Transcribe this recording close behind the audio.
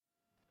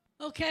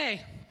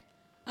Okay.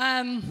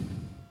 I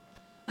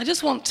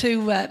just want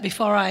to,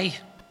 before I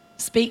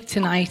speak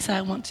tonight,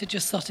 I want to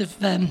just sort of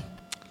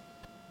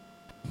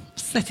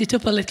set it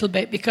up a little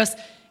bit, because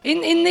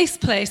in this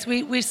place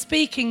we're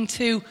speaking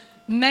to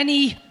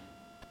many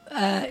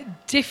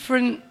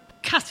different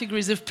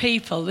categories of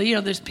people. You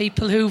know, there's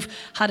people who've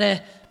had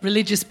a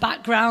religious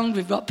background.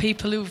 We've got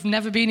people who've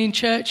never been in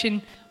church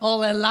in all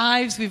their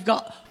lives. We've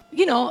got,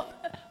 you know,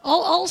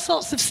 all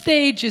sorts of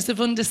stages of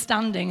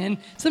understanding. And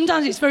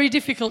sometimes it's very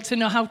difficult to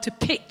know how to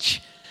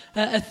pitch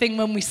a thing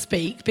when we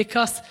speak,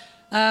 because,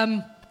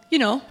 you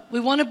know, we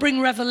want to bring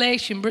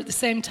revelation, but at the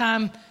same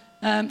time,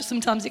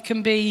 sometimes it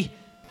can be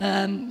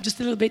just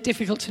a little bit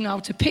difficult to know how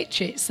to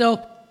pitch it.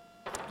 So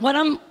what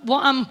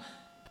I'm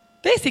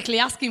basically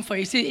asking for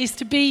you is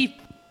to be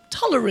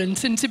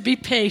tolerant and to be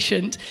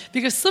patient,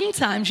 because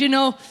sometimes, you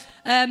know,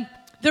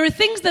 there are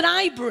things that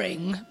I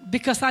bring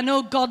because I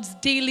know God's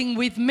dealing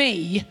with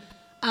me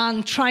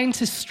and trying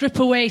to strip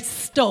away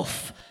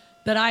stuff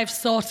that I've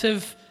sort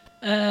of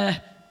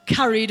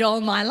carried all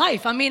my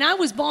life. I mean, I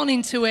was born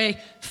into a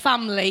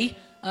family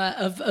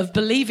of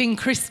believing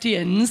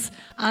Christians,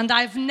 and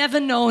I've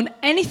never known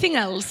anything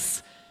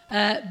else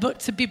but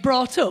to be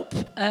brought up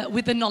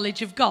with the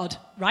knowledge of God,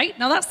 right?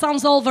 Now, that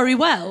sounds all very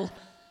well,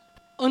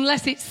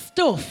 unless it's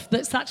stuff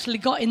that's actually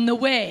got in the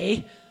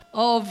way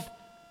of,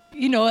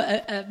 you know,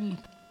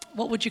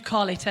 what would you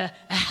call it, a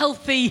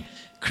healthy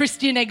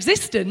Christian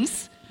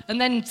existence. And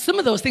then some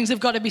of those things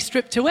have got to be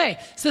stripped away.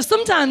 So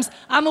sometimes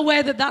I'm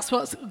aware that that's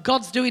what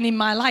God's doing in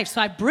my life.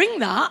 So I bring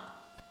that.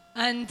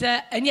 And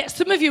yet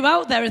some of you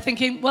out there are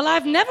thinking, well,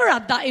 I've never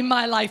had that in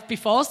my life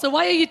before, so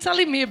why are you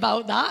telling me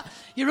about that?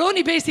 You're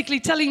only basically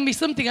telling me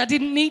something I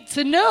didn't need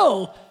to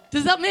know.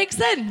 Does that make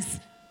sense?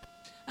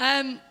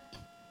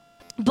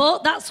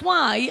 But that's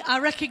why I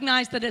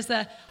recognise that as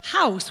a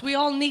house, we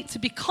all need to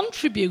be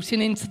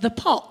contributing into the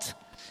pot.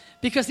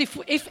 Because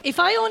if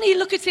I only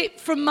look at it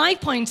from my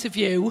point of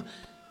view,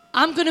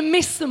 I'm going to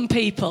miss some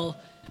people.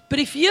 But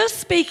if you're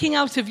speaking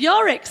out of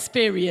your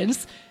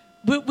experience,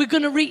 we're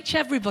going to reach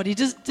everybody.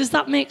 Does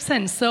that make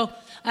sense? So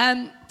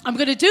I'm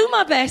going to do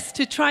my best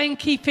to try and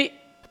keep it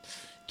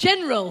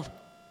general,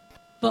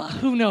 but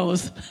who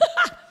knows?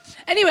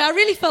 Anyway, I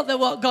really felt that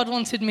what God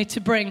wanted me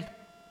to bring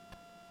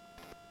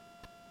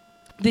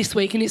this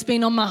week, and it's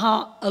been on my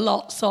heart a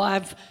lot, so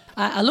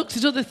I looked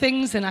at other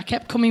things and I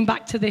kept coming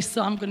back to this,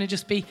 so I'm going to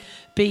just be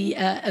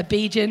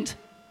obedient.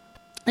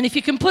 And if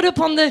you can put up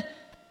on the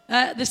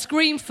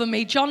screen for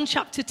me, John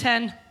chapter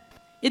 10,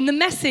 in the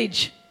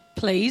Message,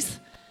 please.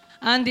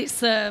 And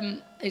it's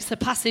a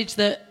passage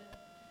that,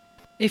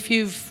 if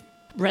you've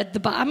read the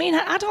Bible, I mean,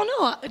 I don't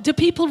know, do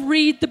people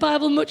read the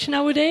Bible much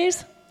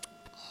nowadays?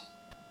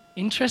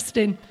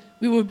 Interesting.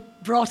 We were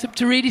brought up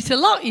to read it a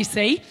lot, you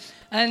see.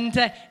 And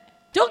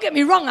don't get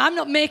me wrong, I'm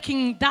not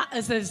making that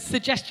as a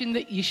suggestion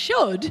that you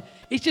should.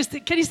 It's just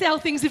that, can you see how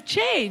things have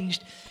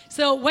changed?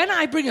 So when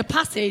I bring a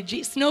passage,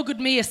 it's no good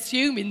me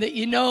assuming that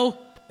you know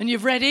and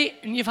you've read it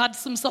and you've had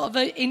some sort of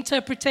an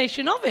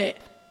interpretation of it,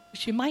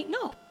 which you might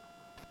not.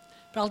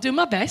 But I'll do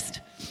my best.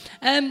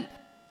 I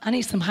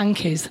need some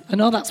hankies. I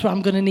know that's what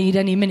I'm going to need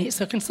any minute,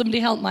 so can somebody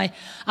help my...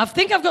 I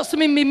think I've got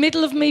some in the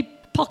middle of my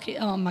pocket.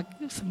 Oh,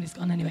 somebody's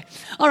gone anyway.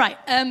 All right.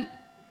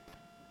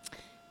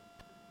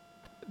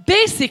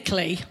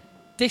 Basically,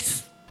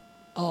 this...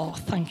 Oh,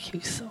 thank you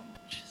so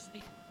much.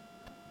 See?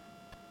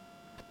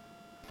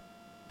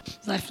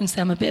 As I often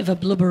say, I'm a bit of a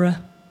blubberer.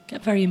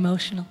 Get very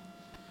emotional.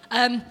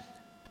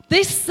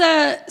 This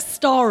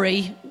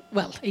story,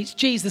 well, it's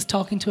Jesus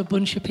talking to a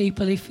bunch of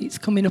people. If it's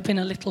coming up in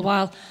a little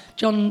while,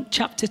 John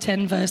chapter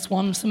 10, verse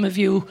 1. Some of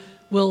you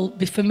will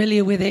be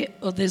familiar with it,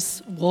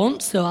 others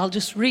won't, so I'll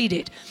just read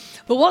it.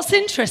 But what's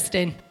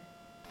interesting,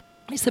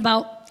 it's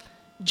about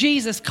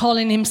Jesus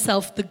calling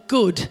himself the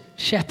Good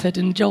Shepherd,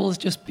 and Joel's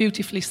just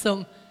beautifully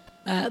sung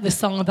the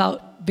song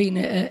about being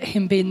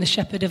him being the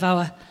shepherd of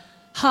our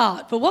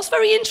heart. But what's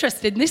very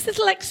interesting, this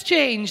little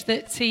exchange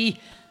that he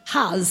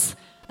has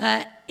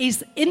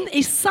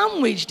is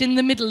sandwiched in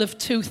the middle of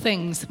two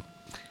things.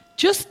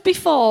 Just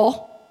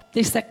before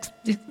this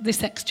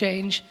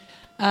exchange,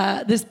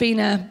 there's been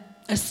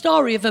a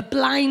story of a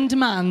blind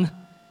man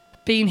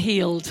being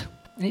healed.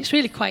 And it's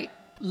really quite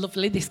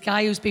lovely. This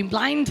guy who's been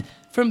blind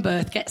from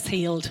birth gets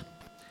healed.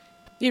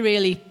 He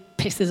really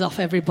pisses off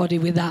everybody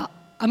with that.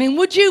 I mean,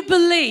 would you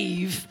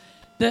believe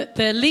that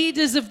the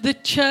leaders of the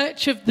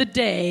church of the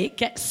day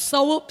get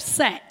so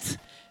upset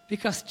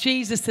because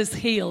Jesus has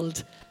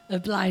healed a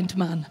blind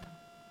man?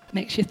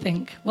 Makes you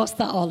think, what's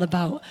that all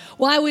about?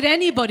 Why would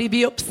anybody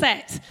be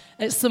upset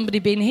at somebody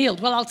being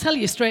healed? Well, I'll tell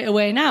you straight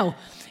away now.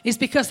 It's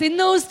because in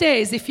those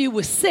days, if you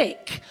were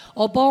sick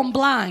or born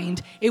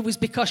blind, it was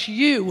because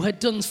you had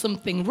done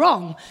something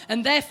wrong,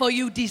 and therefore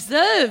you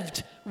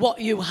deserved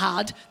what you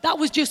had. That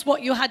was just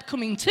what you had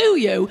coming to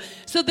you.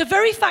 So the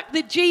very fact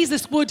that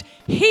Jesus would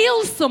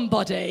heal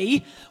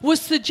somebody was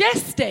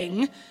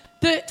suggesting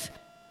that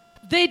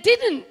they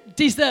didn't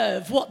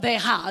deserve what they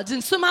had,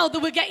 and somehow they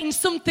were getting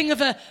something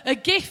of a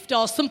gift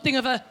or something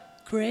of a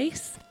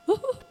grace.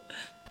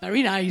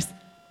 Very nice.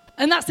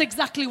 And that's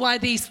exactly why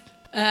these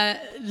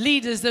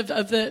leaders of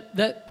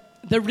the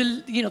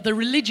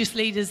religious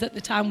leaders at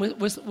the time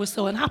were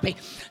so unhappy.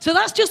 So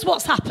that's just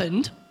what's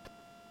happened.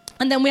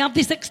 And then we have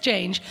this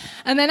exchange.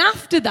 And then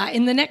after that,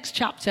 in the next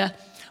chapter,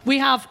 we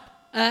have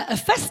a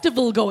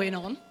festival going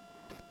on,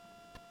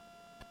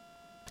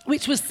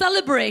 which was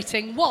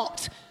celebrating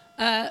what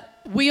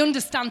we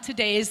understand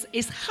today is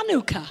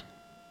Hanukkah,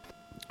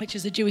 which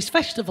is a Jewish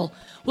festival.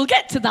 We'll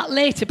get to that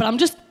later, but I'm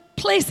just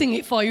placing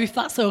it for you, if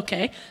that's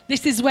okay.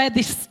 This is where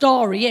this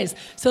story is,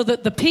 so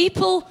that the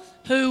people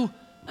who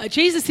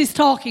Jesus is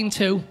talking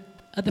to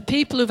are the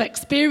people who've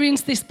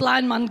experienced this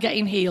blind man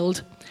getting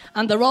healed,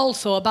 and they're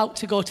also about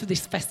to go to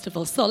this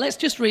festival. So let's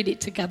just read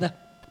it together.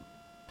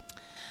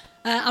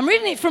 I'm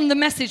reading it from the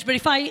Message, but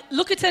if I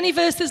look at any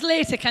verses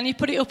later, can you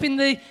put it up in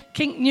the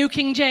New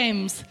King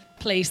James,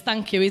 please?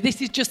 Thank you.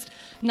 This is just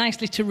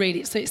nicely to read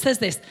it. So it says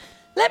this: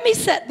 "Let me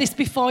set this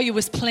before you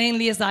as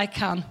plainly as I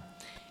can.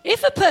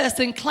 If a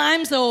person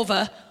climbs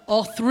over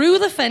or through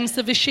the fence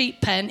of a sheep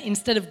pen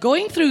instead of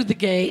going through the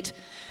gate,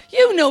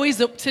 you know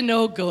he's up to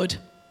no good,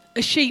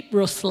 a sheep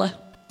rustler.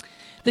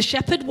 The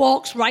shepherd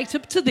walks right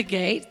up to the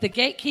gate, the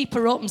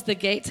gatekeeper opens the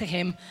gate to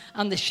him,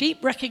 and the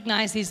sheep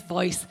recognize his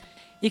voice.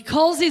 He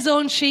calls his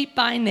own sheep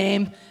by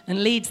name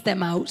and leads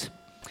them out.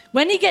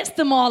 When he gets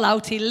them all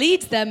out, he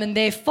leads them and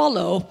they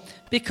follow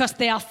because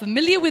they are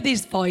familiar with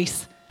his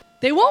voice.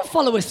 They won't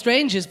follow a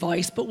stranger's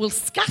voice, but will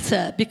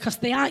scatter because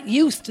they aren't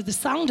used to the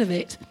sound of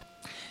it."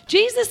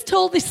 Jesus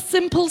told this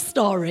simple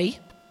story.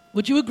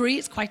 Would you agree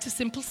it's quite a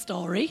simple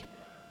story?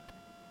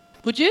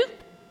 Would you?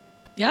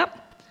 Yeah.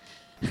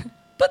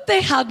 But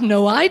they had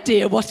no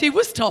idea what he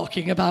was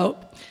talking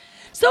about.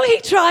 So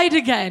he tried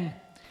again.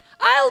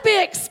 "I'll be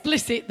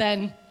explicit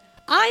then.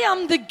 I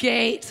am the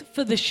gate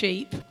for the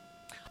sheep.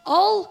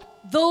 All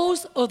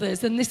those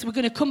others," and this, we're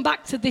going to come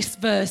back to this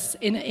verse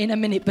in a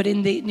minute, but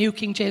in the New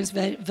King James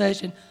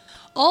Version.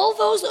 "All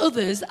those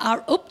others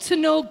are up to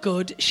no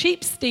good,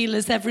 sheep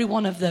stealers, every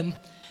one of them.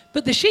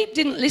 But the sheep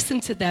didn't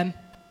listen to them.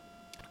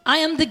 I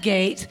am the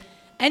gate.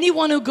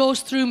 Anyone who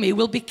goes through me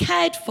will be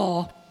cared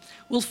for,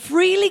 will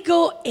freely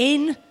go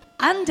in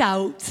and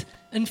out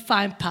and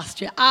find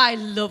pasture." I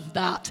love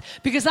that,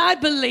 because I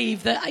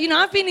believe that,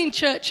 I've been in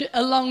church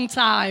a long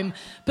time,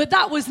 but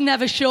that was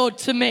never showed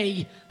to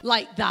me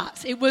like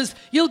that. It was,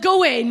 you'll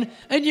go in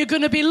and you're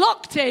going to be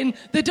locked in,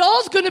 the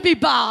door's going to be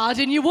barred,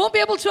 and you won't be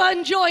able to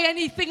enjoy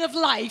anything of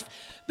life.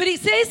 But it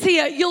says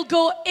here, you'll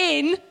go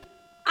in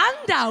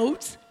and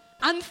out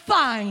and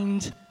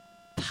find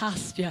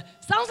pasture.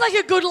 Sounds like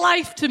a good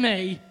life to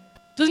me,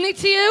 doesn't it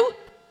to you?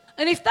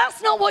 And if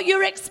that's not what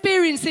you're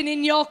experiencing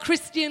in your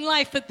Christian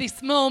life at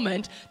this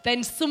moment,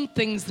 then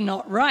something's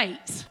not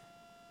right.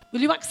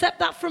 Will you accept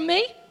that from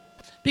me?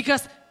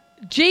 Because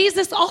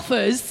Jesus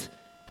offers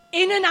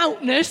in and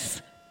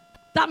outness.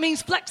 That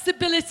means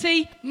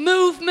flexibility,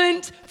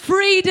 movement,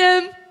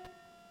 freedom,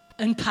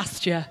 and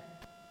pasture.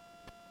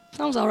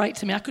 Sounds all right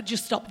to me. I could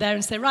just stop there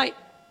and say, right,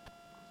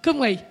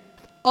 couldn't we?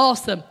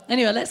 Awesome.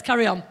 Anyway, let's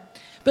carry on.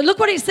 But look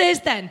what it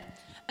says then.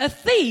 "A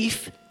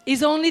thief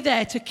is only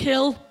there to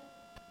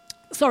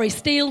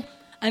steal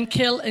and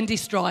kill and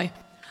destroy.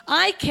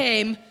 I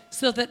came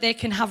so that they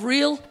can have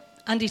real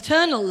and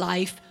eternal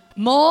life,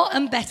 more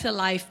and better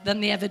life than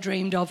they ever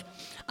dreamed of.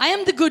 I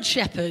am the good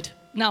shepherd."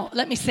 Now,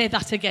 let me say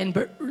that again,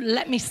 but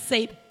let me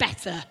say it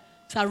better,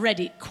 because I read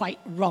it quite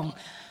wrong.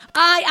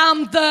 I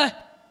am the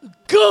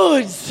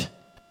good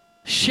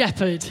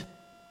shepherd.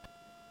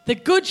 The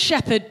good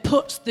shepherd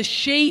puts the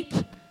sheep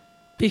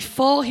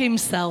before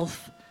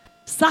himself,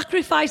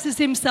 sacrifices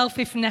himself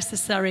if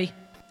necessary.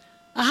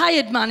 A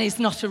hired man is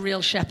not a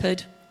real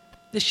shepherd.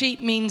 The sheep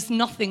means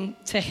nothing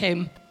to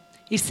him.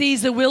 He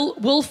sees a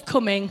wolf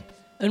coming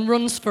and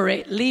runs for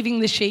it, leaving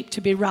the sheep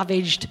to be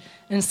ravaged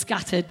and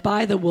scattered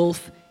by the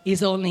wolf.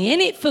 He's only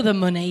in it for the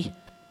money.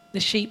 The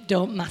sheep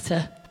don't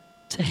matter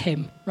to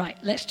him. Right,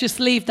 let's just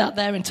leave that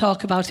there and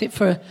talk about it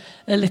for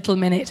a little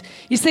minute.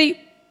 You see,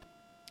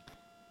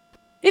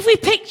 if we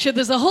picture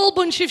there's a whole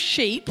bunch of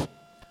sheep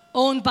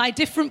owned by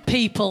different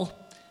people,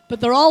 but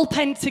they're all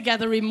penned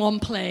together in one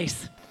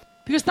place.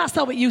 Because that's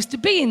how it used to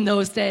be in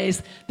those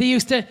days. They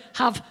used to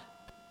have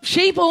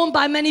sheep owned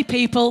by many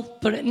people,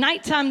 but at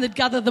night time they'd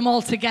gather them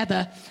all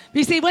together. But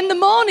you see, when the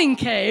morning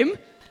came,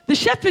 the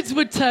shepherds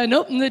would turn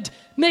up and they'd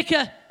make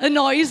a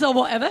noise or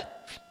whatever.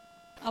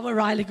 Our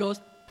Riley goes,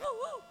 woo,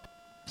 woo.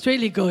 It's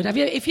really good.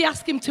 If you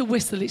ask him to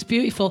whistle, it's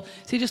beautiful.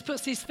 So he just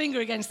puts his finger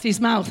against his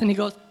mouth and he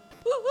goes,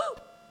 woo,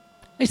 woo.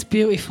 It's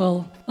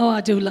beautiful. Oh,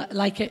 I do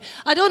like it.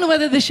 I don't know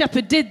whether the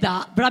shepherd did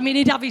that, but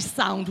he'd have his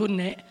sound,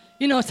 wouldn't it?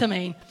 You know what I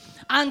mean?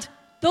 And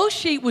those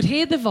sheep would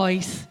hear the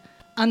voice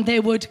and they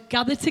would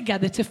gather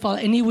together to follow,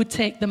 and he would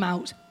take them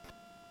out.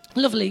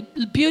 Lovely,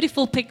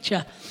 beautiful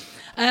picture.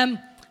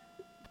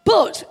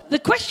 But the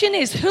question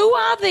is, who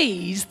are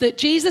these that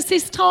Jesus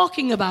is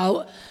talking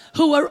about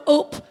who are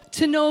up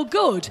to no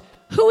good?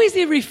 Who is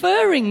he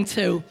referring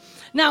to?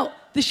 Now,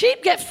 the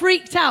sheep get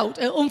freaked out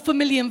at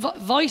unfamiliar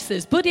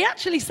voices, but he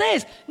actually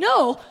says,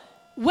 no,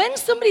 when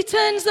somebody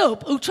turns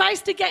up who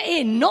tries to get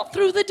in, not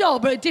through the door,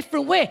 but a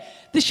different way,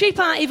 the sheep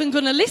aren't even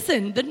going to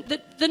listen.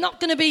 They're not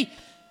going to be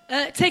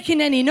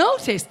taking any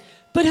notice.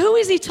 But who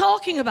is he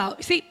talking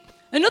about? See,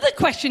 another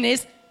question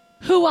is,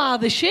 who are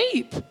the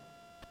sheep?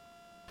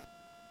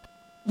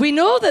 We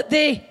know that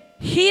they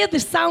hear the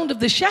sound of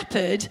the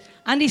shepherd,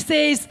 and he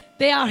says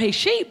they are his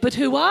sheep, but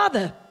who are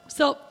they?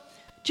 So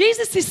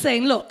Jesus is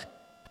saying, look,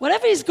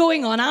 whatever is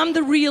going on, I'm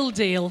the real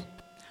deal.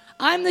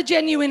 I'm the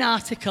genuine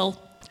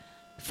article.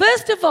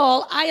 First of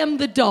all, I am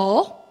the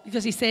door,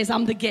 because he says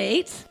I'm the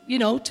gate,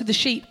 to the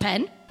sheep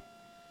pen.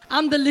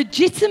 I'm the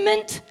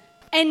legitimate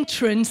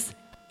entrance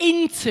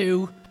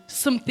into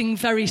something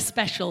very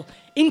special,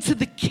 into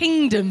the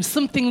kingdom,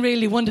 something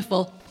really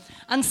wonderful.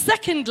 And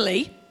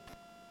secondly,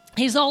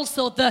 he's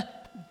also the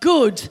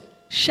good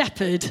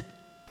shepherd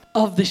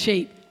of the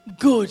sheep.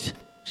 Good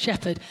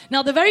shepherd.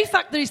 Now, the very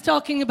fact that he's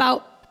talking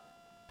about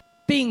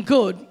being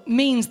good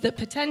means that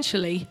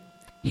potentially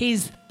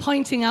he's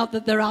pointing out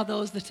that there are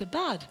those that are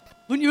bad.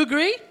 Wouldn't you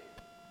agree?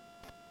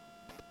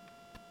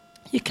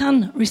 You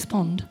can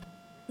respond.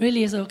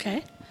 Really is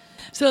okay.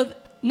 So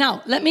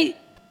now, let me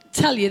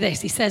tell you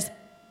this. He says,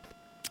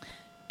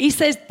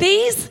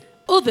 these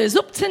others,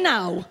 up to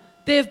now,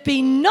 they've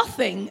been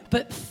nothing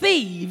but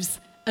thieves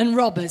and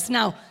robbers.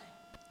 Now,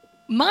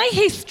 my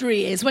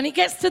history is, when it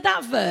gets to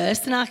that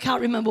verse, and I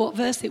can't remember what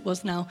verse it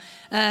was now,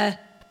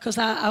 because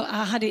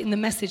I had it in the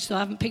message, so I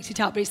haven't picked it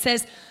out, but it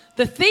says,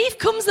 the thief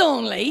comes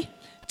only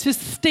to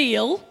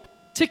steal,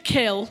 to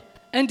kill,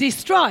 and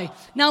destroy.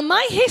 Now,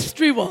 my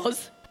history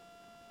was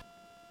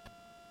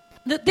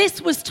that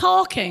this was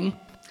talking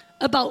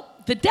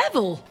about the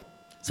devil.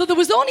 So there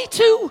was only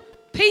two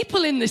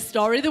people in this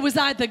story. There was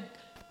either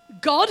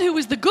God, who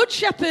was the good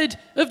shepherd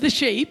of the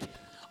sheep,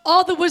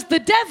 or there was the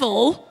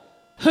devil,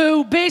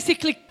 who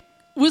basically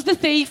was the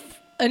thief,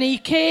 and he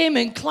came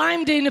and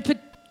climbed in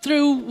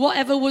through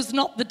whatever was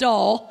not the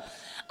door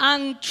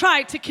and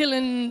tried to kill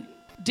and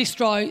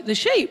destroy the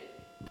sheep.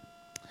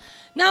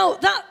 Now,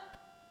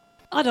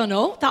 I don't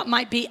know, that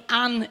might be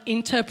an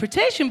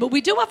interpretation, but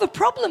we do have a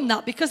problem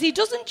that, because he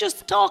doesn't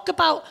just talk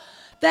about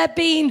there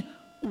being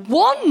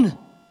one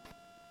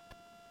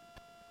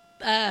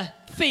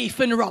thief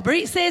and robber.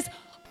 It says,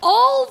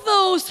 all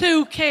those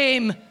who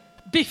came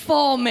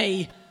before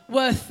me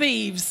were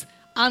thieves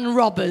and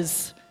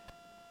robbers.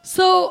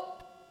 So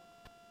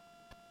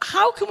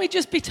how can we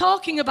just be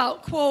talking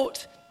about,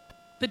 quote,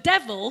 the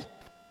devil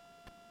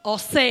or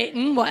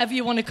Satan, whatever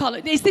you want to call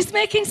it? Is this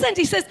making sense?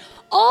 He says,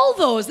 all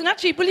those, and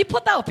actually, will you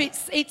put that up?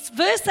 It's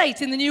verse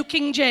 8 in the New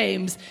King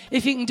James,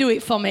 if you can do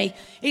it for me.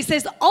 It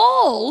says,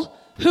 all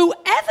who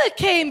ever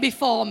came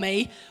before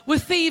me were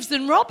thieves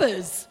and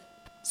robbers.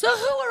 So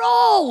who are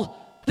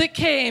all that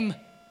came?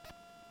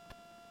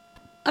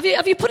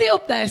 Have you put it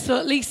up there? So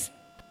at least,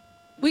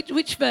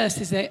 which verse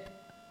is it?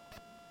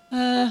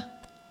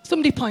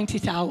 Somebody point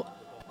it out.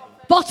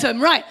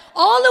 Bottom, right.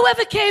 All who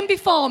ever came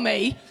before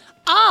me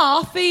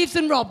are thieves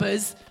and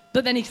robbers.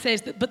 But then he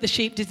says that, but the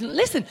sheep didn't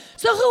listen.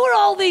 So who are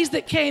all these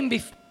that came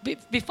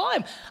before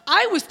him?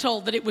 I was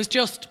told that it was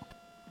just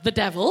the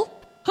devil.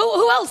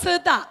 Who else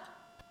heard that?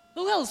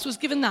 Who else was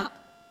given that?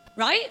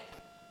 Right?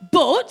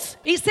 But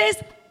he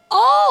says,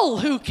 all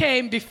who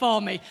came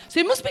before me. So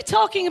he must be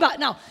talking about,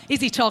 now,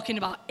 is he talking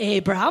about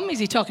Abraham? Is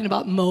he talking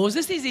about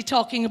Moses? Is he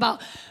talking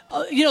about,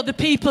 the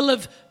people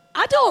of,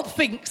 I don't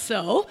think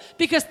so,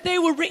 because they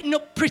were written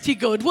up pretty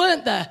good,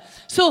 weren't they?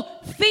 So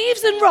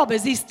thieves and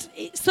robbers,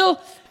 so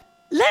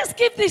let's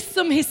give this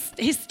some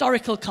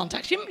historical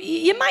context.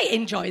 You might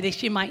enjoy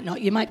this, you might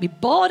not. You might be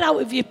bored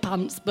out of your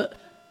pants, but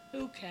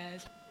who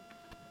cares?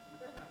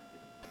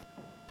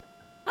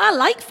 I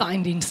like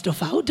finding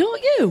stuff out,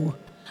 don't you?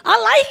 I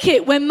like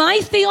it when my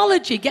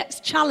theology gets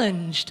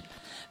challenged,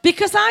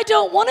 because I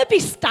don't want to be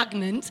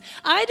stagnant.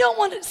 I don't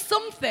want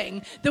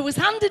something that was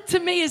handed to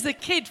me as a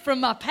kid from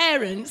my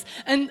parents,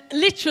 and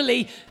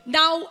literally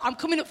now I'm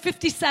coming up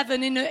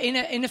 57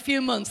 in a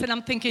few months, and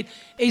I'm thinking,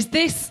 is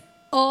this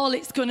all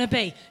it's going to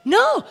be?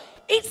 No,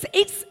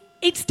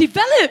 it's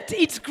developed,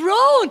 it's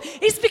grown,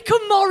 it's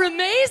become more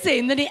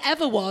amazing than it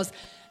ever was,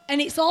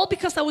 and it's all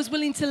because I was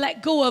willing to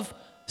let go of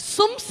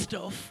some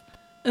stuff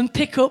and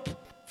pick up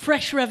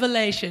fresh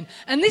revelation.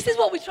 And this is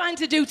what we're trying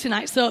to do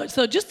tonight. So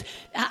just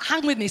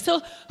hang with me.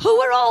 So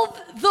who are all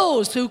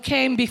those who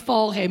came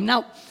before him?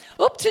 Now,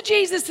 up to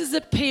Jesus'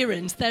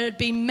 appearance, there had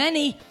been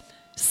many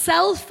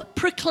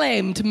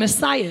self-proclaimed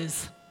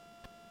messiahs.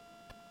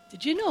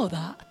 Did you know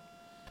that?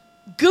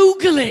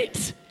 Google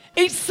it.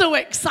 It's so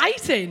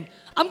exciting.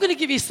 I'm going to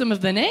give you some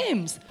of the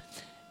names.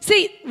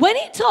 See, when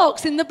it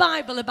talks in the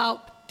Bible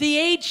about the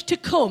age to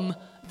come,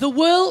 the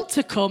world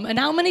to come, and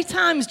how many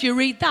times do you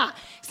read that?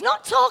 It's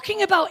not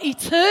talking about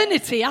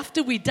eternity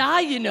after we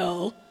die,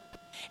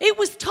 it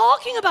was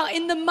talking about,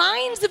 in the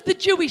minds of the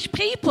Jewish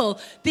people,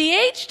 the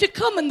age to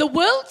come and the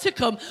world to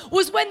come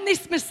was when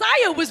this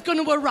Messiah was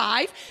going to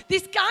arrive,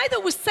 this guy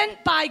that was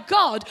sent by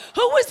God,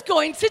 who was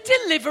going to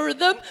deliver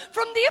them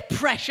from the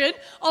oppression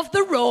of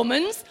the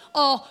Romans,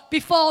 or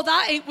before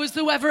that it was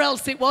whoever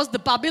else it was, the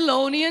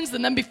Babylonians,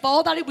 and then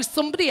before that it was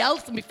somebody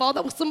else, and before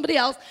that was somebody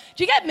else.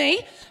 Do you get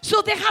me?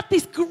 So they had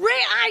this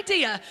great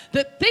idea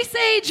that this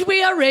age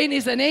we are in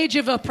is an age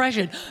of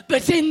oppression,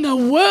 but in the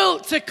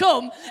world to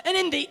come and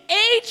in the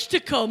age to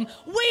come,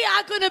 we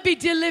are going to be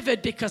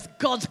delivered because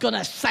God's going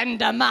to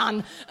send a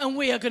man and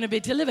we are going to be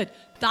delivered.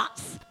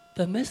 That's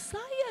the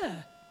Messiah.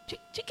 Do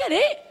you get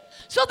it?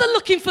 So they're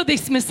looking for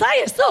this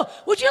Messiah. So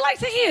would you like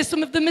to hear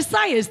some of the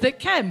Messiahs that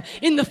came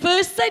in the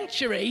first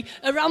century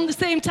around the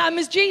same time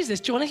as Jesus?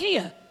 Do you want to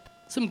hear?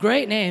 Some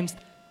great names.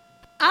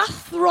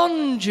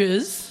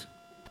 Athronges.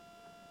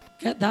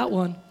 Get that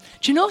one.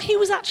 Do you know he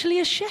was actually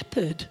a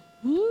shepherd?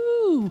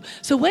 Ooh.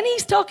 So when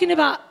he's talking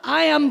about,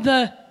 I am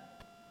the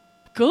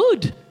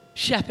good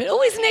shepherd.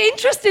 Oh, isn't it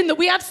interesting that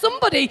we had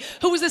somebody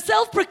who was a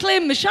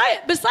self-proclaimed Messiah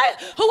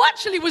who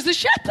actually was a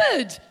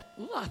shepherd?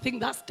 Ooh, I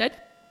think that's dead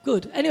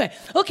good. Anyway,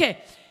 okay.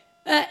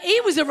 He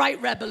was a right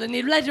rebel and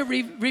he led a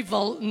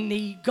revolt and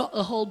he got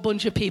a whole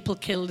bunch of people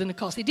killed, and of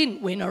course he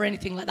didn't win or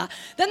anything like that.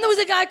 Then there was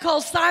a guy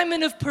called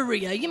Simon of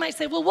Perea. You might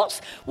say, well,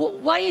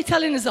 why are you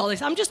telling us all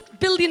this? I'm just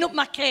building up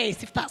my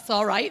case, if that's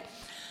all right.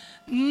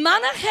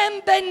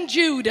 Manahem ben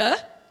Judah,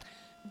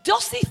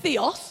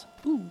 Dositheos,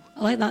 ooh,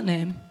 I like that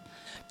name,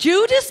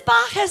 Judas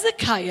bar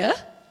Hezekiah,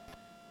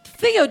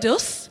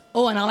 Theodus,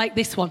 oh, and I like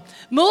this one,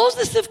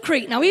 Moses of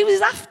Crete. Now, he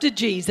was after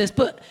Jesus,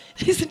 but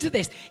listen to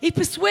this. He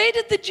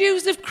persuaded the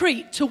Jews of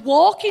Crete to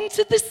walk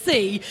into the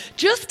sea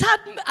just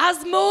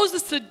as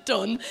Moses had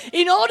done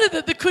in order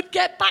that they could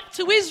get back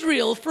to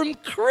Israel from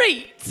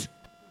Crete.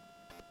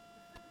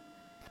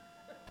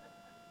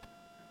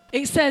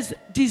 It says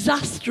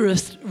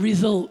disastrous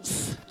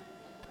results.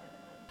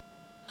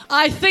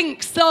 I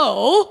think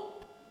so.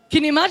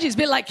 Can you imagine? It's a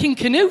bit like King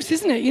Canute,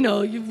 isn't it? You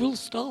know, you will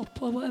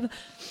stop or whatever.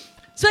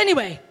 So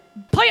anyway,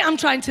 point I'm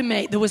trying to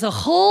make, there was a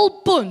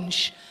whole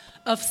bunch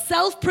of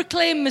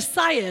self-proclaimed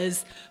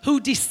messiahs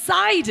who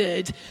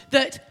decided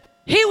that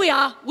here we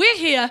are, we're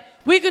here,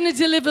 we're going to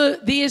deliver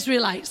the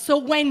Israelites. So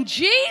when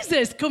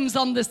Jesus comes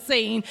on the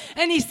scene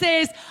and he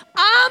says,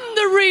 I'm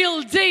the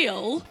real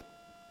deal,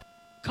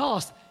 of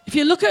course, if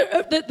you look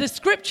at the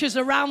scriptures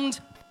around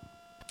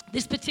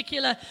this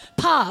particular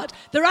part,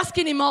 they're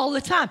asking him all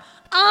the time,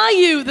 are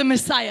you the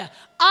Messiah?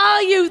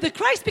 Are you the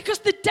Christ? Because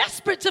they're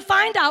desperate to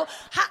find out,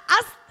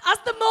 has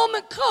the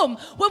moment come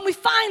when we're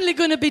finally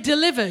going to be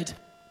delivered?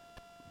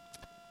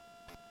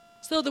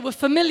 So they were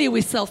familiar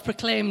with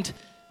self-proclaimed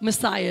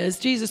messiahs.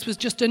 Jesus was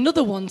just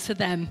another one to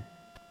them.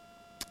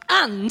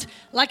 And,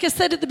 like I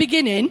said at the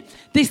beginning,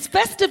 this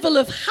festival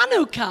of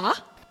Hanukkah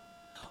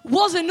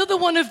was another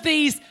one of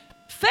these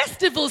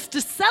festivals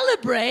to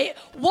celebrate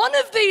one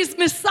of these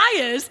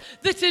messiahs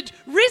that had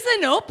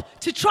risen up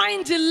to try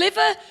and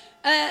deliver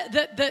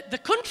the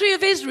country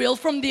of Israel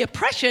from the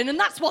oppression, and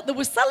that's what they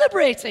were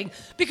celebrating.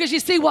 Because you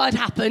see what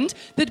had happened.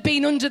 They'd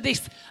been under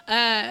this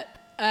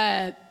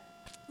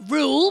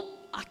rule.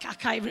 I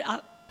can't even,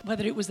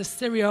 whether it was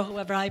Assyria or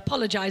whoever, I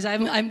apologize, I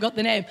haven't got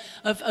the name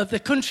of the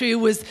country who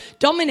was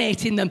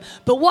dominating them.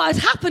 But what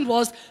had happened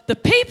was the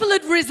people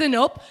had risen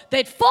up,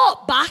 they'd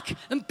fought back,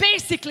 and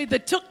basically they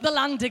took the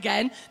land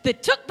again, they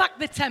took back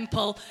the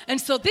temple, and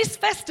so this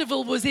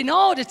festival was in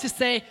order to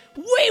say,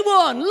 we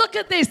won, look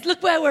at this,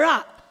 look where we're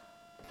at.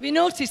 We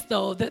notice,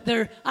 though, that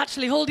they're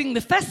actually holding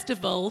the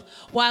festival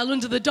while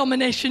under the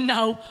domination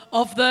now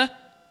of the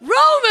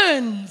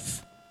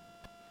Romans.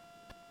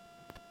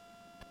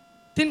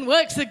 Didn't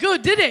work so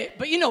good, did it?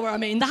 But you know what I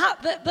mean.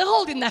 They're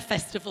holding their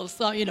festival,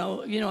 so you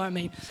know what I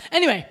mean.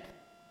 Anyway,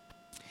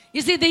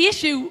 you see, the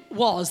issue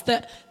was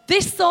that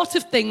this sort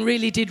of thing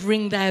really did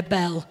ring their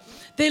bell.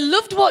 They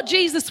loved what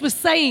Jesus was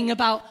saying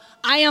about,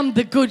 I am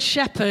the good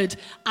shepherd.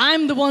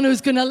 I'm the one who's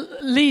going to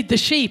lead the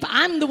sheep.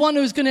 I'm the one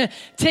who's going to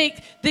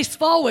take this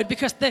forward,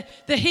 because they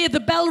hear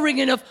the bell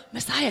ringing of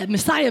Messiah,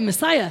 Messiah,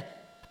 Messiah.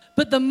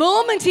 But the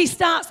moment he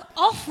starts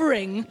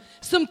offering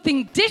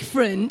something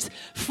different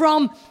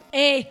from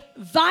a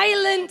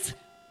violent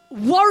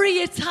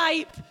warrior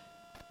type,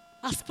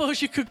 I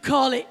suppose you could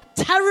call it,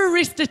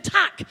 terrorist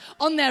attack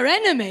on their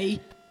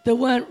enemy, they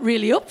weren't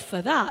really up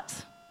for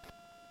that.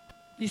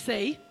 You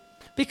see?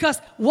 Because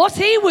what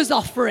he was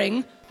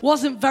offering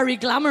wasn't very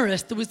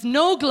glamorous. There was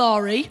no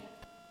glory.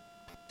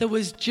 There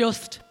was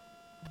just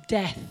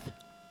death.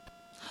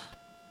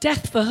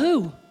 Death for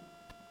who?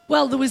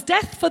 Well, there was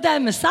death for their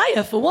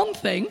Messiah, for one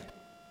thing.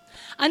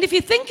 And if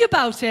you think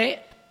about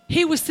it,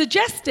 he was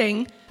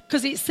suggesting,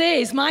 because it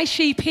says, my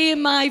sheep hear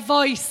my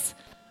voice,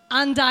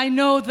 and I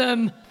know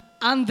them,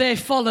 and they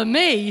follow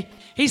me.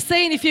 He's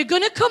saying, if you're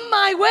going to come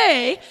my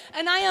way,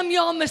 and I am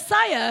your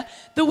Messiah,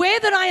 the way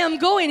that I am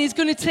going is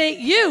going to take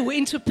you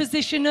into a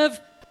position of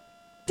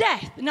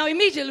death. Now,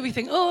 immediately we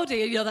think, oh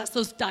dear, that's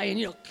us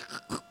dying,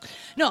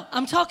 No,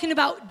 I'm talking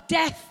about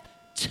death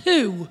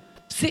to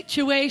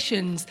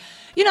situations.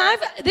 You know,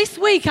 this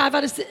week I've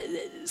had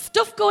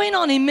stuff going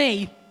on in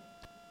me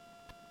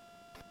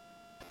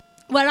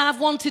where I've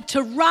wanted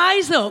to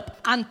rise up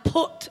and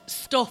put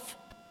stuff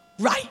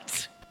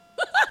right.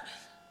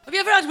 Have you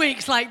ever had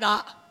weeks like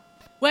that?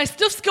 Where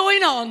stuff's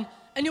going on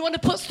and you want to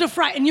put stuff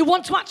right and you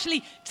want to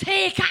actually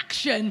take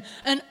action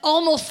and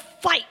almost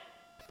fight.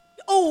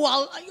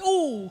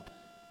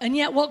 And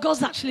yet what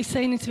God's actually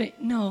saying to me,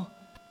 no,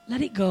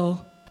 let it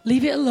go.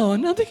 Leave it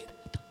alone. I'm thinking,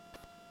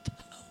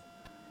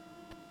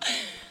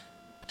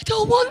 I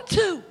don't want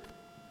to.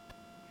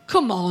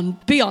 Come on,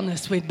 be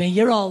honest with me.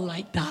 You're all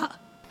like that.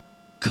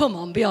 Come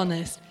on, be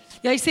honest.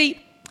 Yeah, you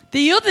see,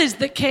 the others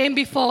that came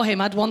before him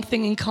had one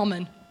thing in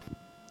common.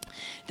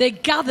 They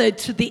gathered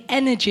to the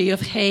energy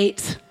of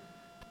hate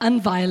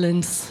and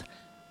violence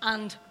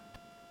and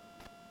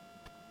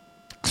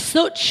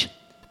such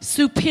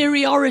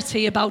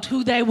superiority about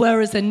who they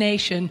were as a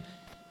nation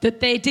that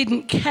they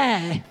didn't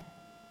care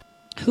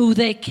who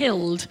they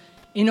killed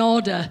in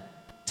order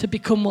to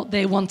become what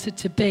they wanted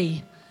to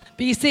be.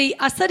 But you see,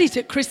 I said it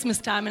at Christmas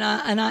time,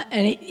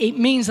 and it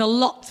means a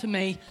lot to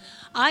me.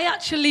 I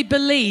actually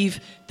believe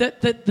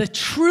that the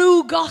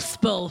true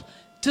gospel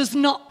does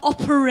not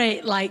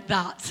operate like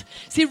that.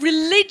 See,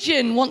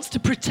 religion wants to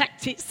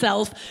protect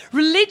itself.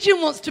 Religion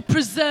wants to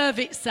preserve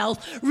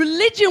itself.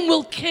 Religion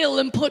will kill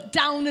and put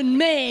down and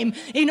maim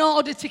in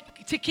order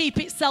to keep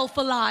itself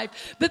alive.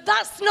 But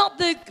that's not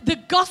the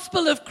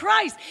gospel of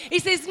Christ. He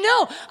says,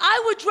 no,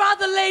 I would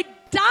rather lay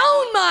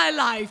down my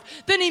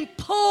life than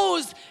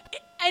impose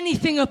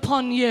anything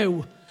upon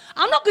you.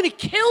 I'm not going to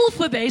kill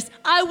for this.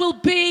 I will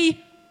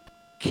be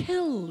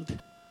killed.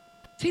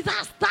 See,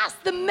 that's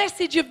the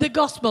message of the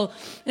gospel,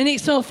 and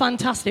it's so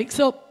fantastic.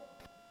 So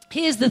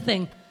here's the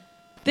thing.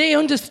 They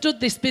understood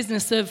this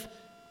business of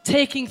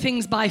taking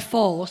things by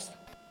force.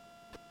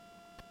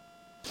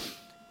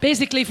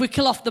 Basically, if we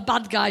kill off the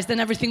bad guys, then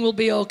everything will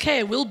be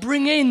okay. We'll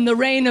bring in the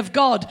reign of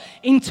God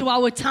into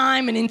our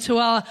time and into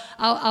our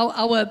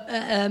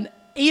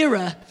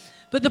era.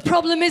 But the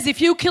problem is,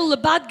 if you kill the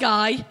bad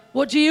guy,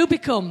 what do you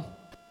become?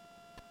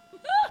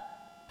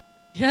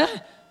 Yeah?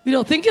 We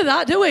don't think of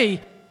that, do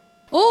we?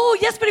 Oh,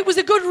 yes, but it was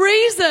a good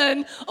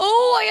reason.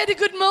 Oh, I had a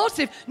good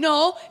motive.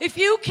 No, if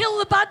you kill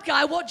the bad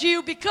guy, what do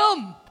you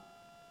become?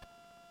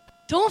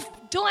 Don't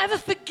ever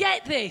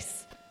forget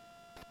this.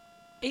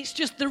 It's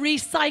just the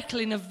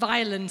recycling of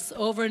violence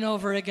over and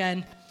over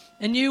again.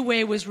 A new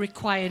way was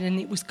required, and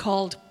it was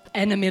called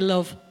enemy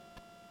love.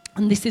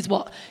 And this is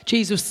what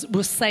Jesus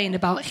was saying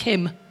about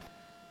him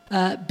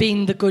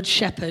being the good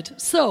shepherd.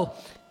 So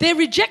they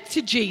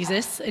rejected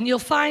Jesus, and you'll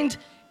find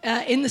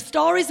in the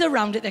stories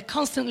around it, they're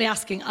constantly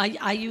asking,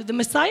 are you the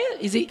Messiah?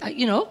 Is he,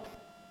 They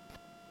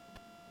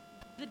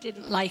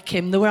didn't like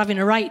him. They were having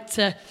a right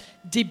to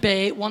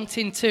debate,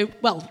 wanting to,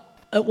 well,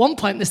 at one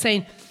point they're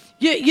saying,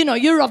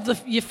 you're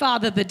of your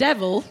father, the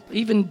devil.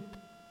 Even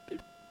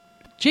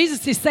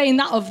Jesus is saying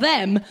that of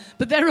them,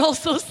 but they're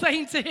also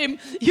saying to him,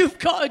 you've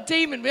got a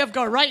demon. We have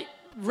got a right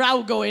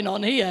row going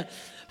on here.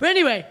 But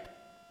anyway,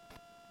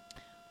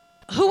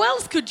 who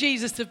else could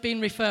Jesus have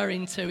been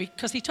referring to?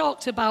 Because he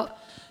talked about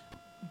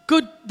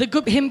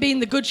him being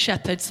the good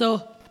shepherd.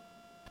 So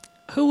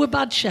who were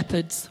bad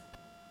shepherds?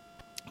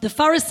 The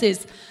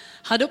Pharisees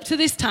had up to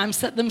this time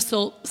set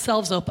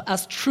themselves up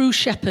as true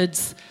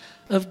shepherds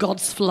of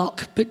God's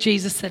flock. But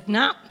Jesus said,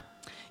 nah,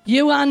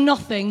 you are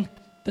nothing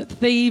but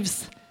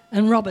thieves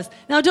and robbers.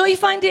 Now, don't you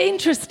find it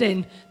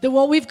interesting that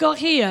what we've got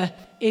here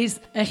is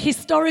a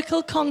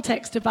historical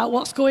context about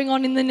what's going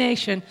on in the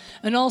nation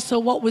and also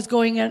what was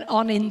going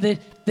on in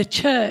the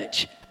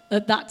church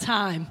at that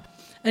time?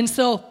 And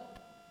so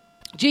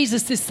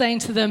Jesus is saying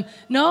to them,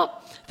 no,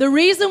 the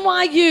reason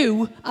why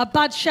you are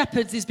bad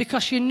shepherds is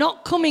because you're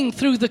not coming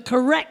through the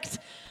correct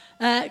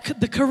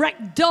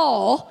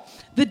door,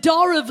 the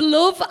door of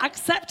love,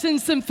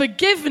 acceptance, and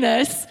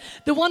forgiveness,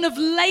 the one of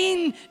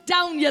laying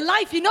down your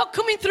life. You're not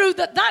coming through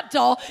that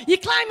door. You're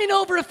climbing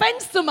over a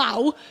fence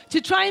somehow to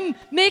try and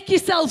make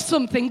yourself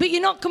something, but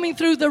you're not coming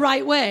through the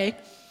right way.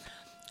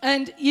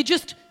 And you're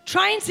just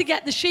trying to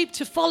get the sheep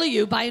to follow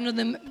you by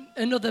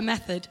another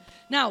method.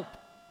 Now,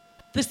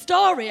 the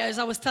story, as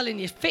I was telling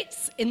you,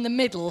 fits in the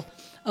middle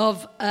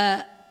of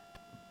a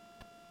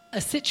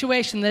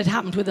situation that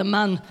happened with a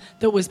man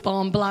that was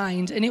born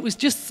blind. And it was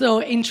just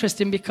so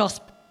interesting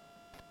because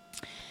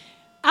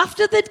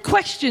after they'd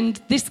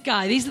questioned this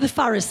guy, these are the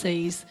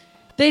Pharisees,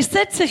 they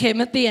said to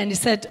him at the end, he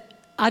said,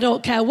 I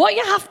don't care what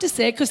you have to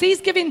say, because he's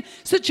giving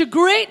such a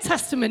great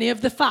testimony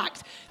of the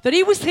fact that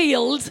he was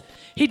healed.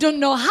 He doesn't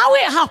know how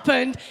it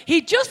happened.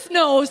 He just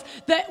knows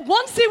that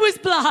once he was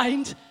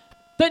blind,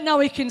 but now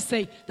he can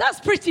see. That's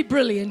pretty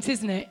brilliant,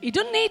 isn't it? He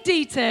doesn't need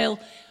detail.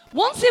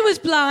 Once he was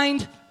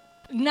blind,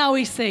 now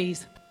he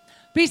sees.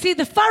 But you see,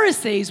 the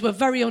Pharisees were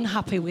very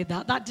unhappy with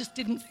that. That just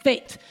didn't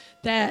fit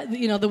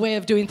the way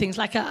of doing things,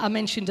 like I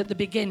mentioned at the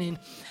beginning.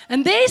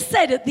 And they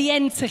said at the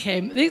end to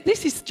him,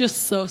 this is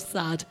just so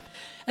sad.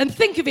 And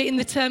think of it in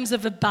the terms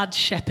of a bad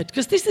shepherd,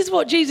 because this is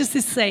what Jesus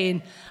is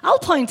saying. I'll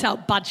point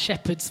out bad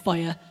shepherds for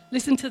you.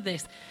 Listen to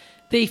this.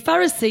 The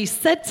Pharisees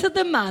said to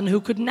the man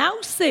who could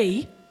now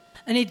see,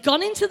 and he'd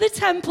gone into the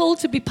temple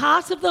to be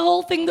part of the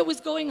whole thing that was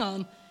going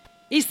on,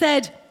 he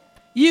said,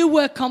 you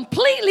were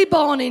completely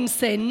born in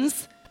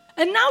sins,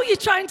 and now you're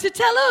trying to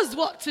tell us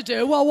what to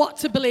do or what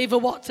to believe or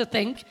what to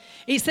think.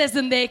 He says,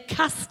 and they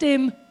cast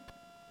him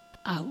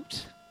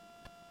out.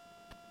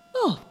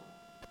 Oh,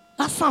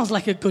 that sounds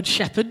like a good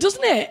shepherd,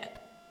 doesn't it?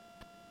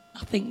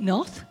 I think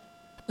not.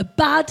 A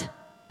bad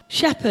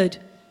shepherd.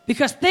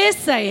 Because they're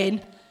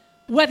saying,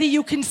 whether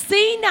you can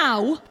see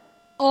now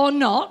or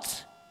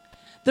not,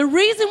 the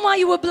reason why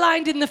you were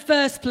blind in the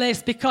first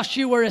place because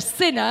you were a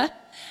sinner,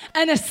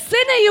 and a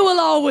sinner you will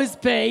always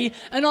be,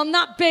 and on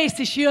that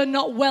basis you're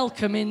not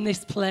welcome in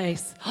this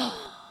place.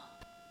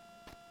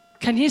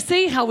 Can you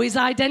see how he's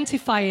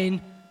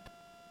identifying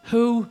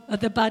who are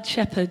the bad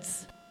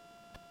shepherds?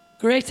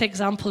 Great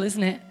example,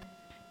 isn't it?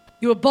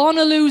 You were born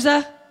a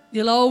loser,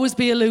 you'll always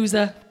be a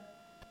loser.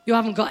 You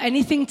haven't got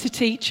anything to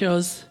teach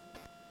us.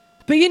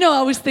 But you know,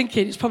 I was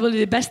thinking it's probably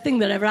the best thing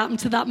that ever happened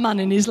to that man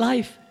in his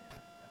life.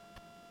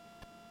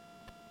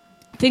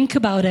 Think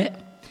about it.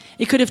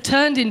 He could have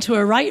turned into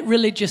a right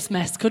religious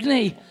mess, couldn't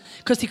he?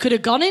 Because he could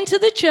have gone into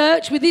the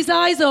church with his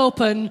eyes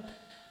open.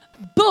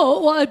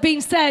 But what had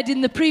been said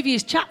in the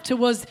previous chapter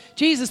was,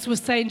 Jesus was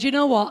saying, do you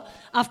know what?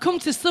 I've come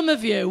to some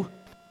of you,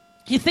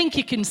 you think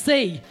you can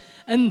see,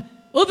 and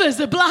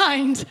others are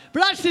blind,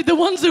 but actually the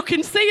ones who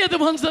can see are the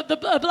ones that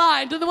are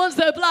blind, and the ones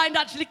that are blind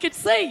actually can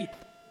see.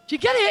 Do you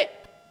get it?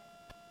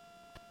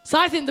 So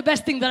I think the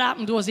best thing that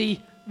happened was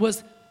he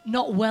was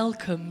not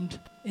welcomed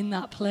in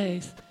that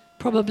place.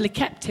 Probably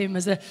kept him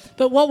as a...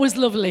 But what was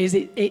lovely is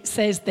it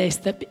says this,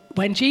 that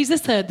when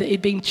Jesus heard that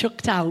he'd been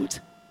chucked out,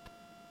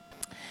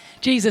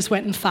 Jesus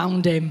went and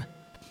found him,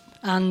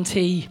 and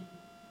he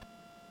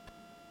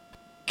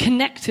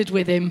connected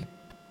with him.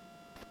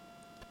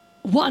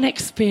 What an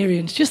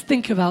experience. Just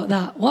think about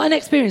that. What an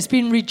experience.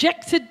 Being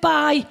rejected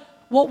by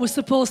what was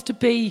supposed to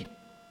be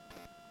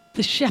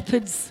the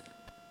shepherds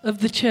of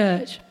the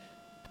church,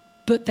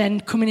 but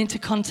then coming into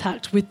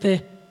contact with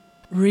the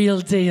real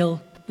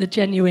deal, the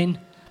genuine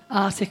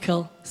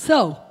article.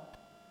 So,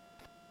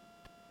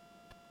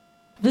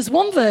 there's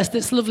one verse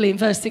that's lovely in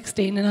verse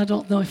 16, and I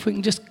don't know if we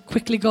can just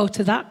quickly go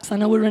to that, because I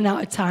know we're running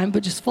out of time,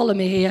 but just follow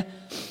me here.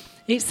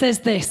 It says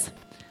this,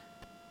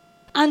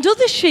 and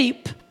other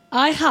sheep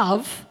I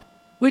have,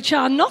 which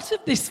are not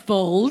of this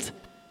fold,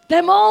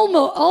 them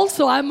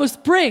also I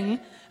must bring,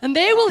 and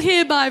they will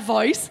hear my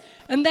voice,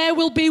 and there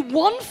will be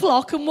one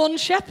flock and one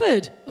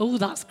shepherd. Oh,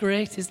 that's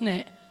great, isn't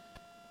it?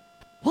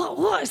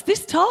 What is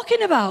this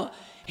talking about?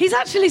 He's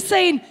actually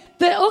saying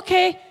that,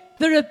 okay,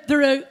 there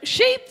are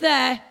sheep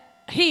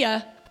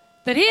here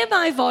that hear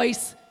my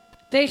voice,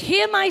 they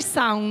hear my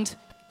sound,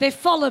 they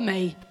follow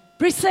me.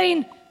 But he's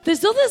saying,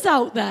 there's others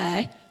out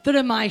there that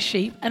are my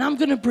sheep, and I'm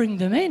going to bring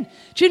them in.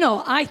 Do you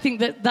know, I think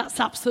that that's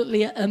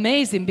absolutely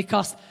amazing,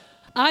 because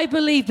I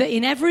believe that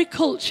in every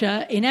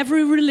culture, in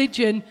every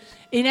religion,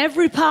 in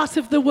every part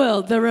of the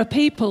world, there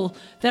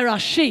are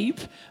sheep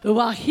who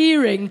are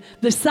hearing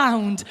the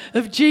sound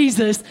of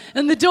Jesus,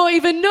 and they don't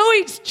even know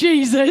it's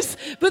Jesus,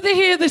 but they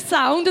hear the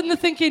sound and they're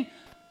thinking,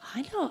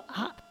 I know,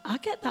 I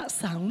get that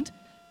sound,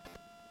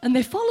 and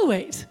they follow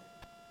it,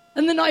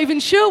 and they're not even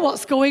sure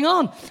what's going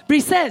on. But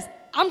he says,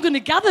 I'm going to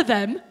gather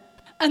them,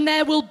 and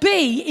there will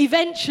be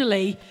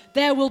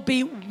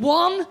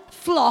one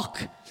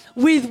flock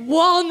with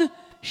one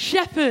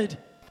shepherd.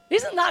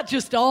 Isn't that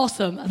just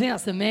awesome? I think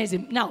that's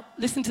amazing. Now,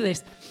 listen to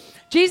this.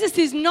 Jesus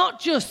is not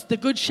just the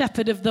good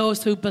shepherd of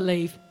those who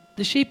believe.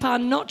 The sheep are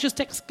not just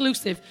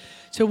exclusive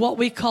to what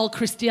we call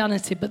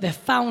Christianity, but they're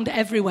found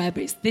everywhere.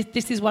 But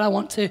this is what I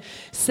want to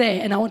say,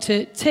 and I want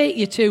to take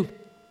you to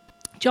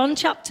John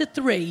chapter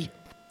 3,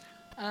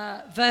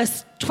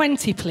 verse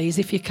 20, please,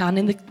 if you can,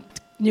 in the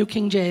New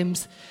King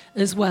James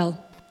as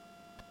well.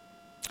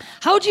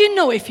 How do you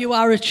know if you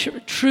are a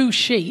true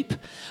sheep?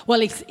 Well,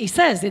 he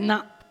says in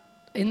that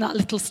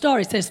little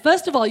story, it says,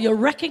 first of all, you'll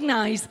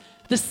recognize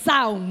the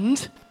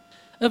sound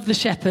of the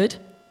shepherd.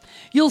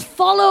 You'll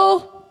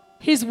follow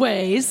his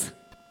ways.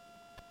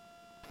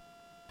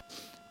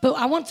 But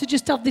I want to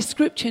just have this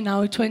scripture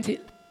now, 20.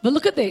 But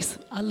look at this.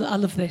 I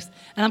love this.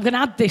 And I'm going to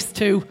add this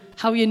to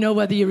how you know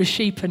whether you're a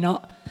sheep or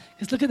not.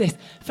 Because look at this.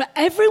 For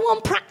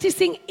everyone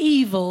practicing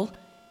evil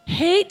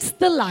hates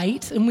the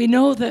light. And we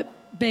know that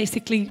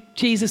basically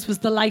Jesus was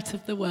the light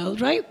of the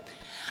world, right?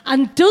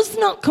 And does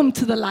not come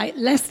to the light,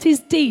 lest his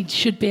deeds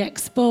should be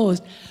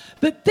exposed.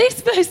 But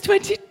this verse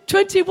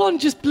 21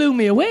 just blew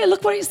me away.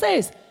 Look what it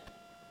says.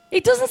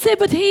 It doesn't say,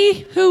 but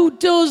he who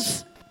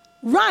does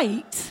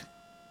right.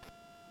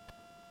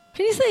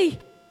 Can you see?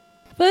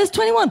 Verse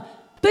 21.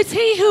 But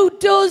he who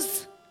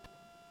does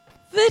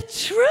the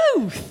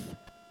truth.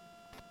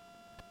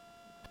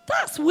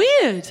 That's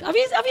weird. Have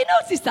you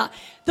noticed that?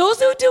 Those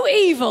who do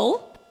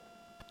evil,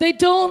 they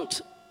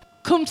don't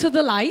come to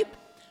the light.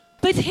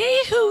 But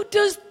he who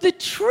does the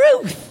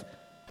truth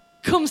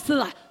comes to the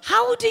light.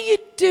 How do you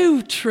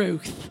do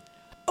truth?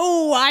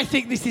 Oh, I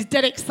think this is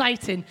dead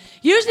exciting.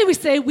 Usually we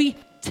say we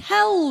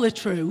tell the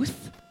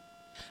truth,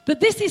 but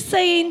this is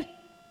saying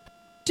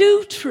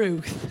do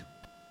truth.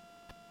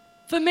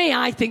 for me,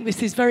 I think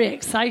this is very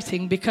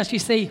exciting because, you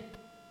see,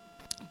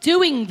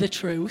 doing the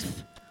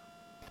truth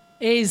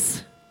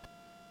is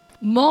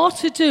more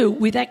to do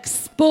with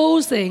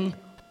exposing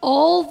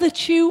all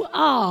that you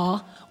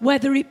are,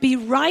 whether it be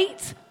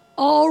right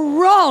or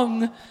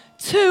wrong,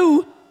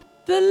 to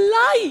the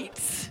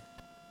light.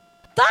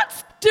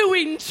 That's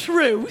doing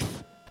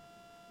truth.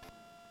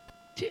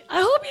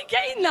 I hope you're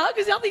getting that,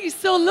 because I think it's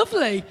so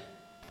lovely.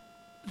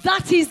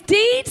 That his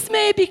deeds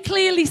may be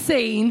clearly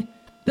seen,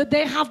 that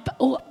they have...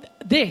 Oh,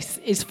 this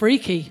is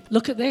freaky.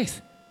 Look at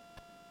this.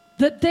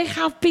 That they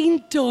have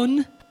been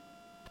done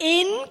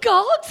in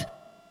God.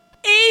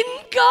 In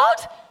God.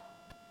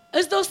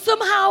 As though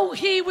somehow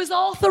he was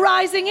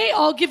authorizing it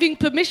or giving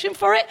permission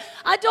for it.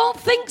 I don't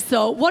think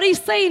so. What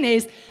he's saying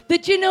is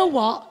that, you know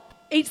what?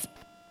 It's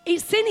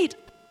in it.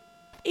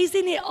 He's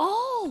in it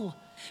all.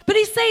 But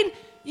he's saying,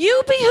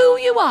 you be who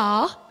you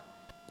are.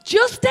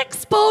 Just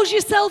expose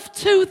yourself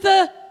to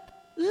the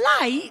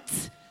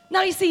light.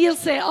 Now, you see, you'll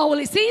say, oh, well,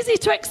 it's easy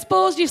to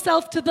expose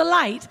yourself to the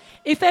light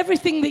if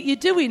everything that you're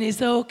doing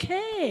is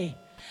okay.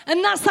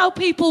 And that's how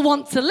people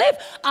want to live.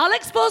 I'll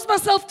expose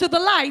myself to the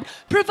light,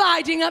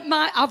 providing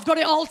I've got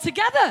it all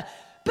together.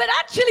 But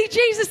actually,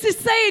 Jesus is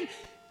saying,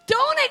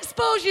 don't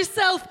expose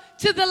yourself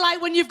to the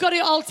light when you've got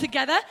it all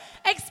together.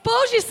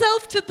 Expose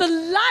yourself to the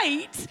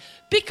light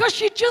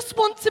because you just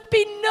want to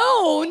be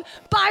known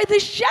by the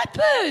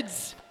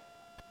shepherds.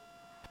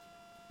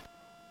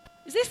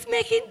 Is this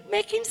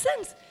making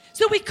sense?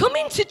 So we come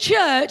into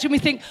church and we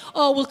think,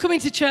 oh, we'll come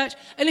into church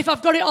and if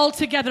I've got it all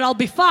together, I'll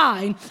be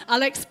fine.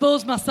 I'll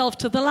expose myself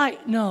to the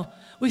light. No,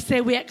 we say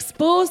we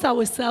expose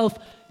ourselves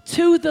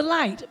to the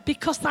light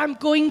because I'm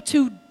going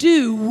to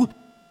do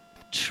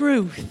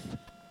truth.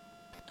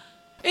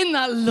 Isn't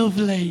that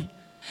lovely?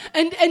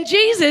 And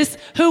Jesus,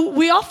 who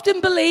we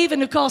often believe,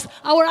 and of course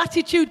our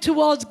attitude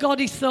towards God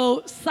is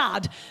so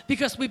sad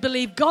because we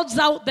believe God's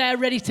out there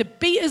ready to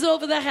beat us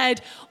over the head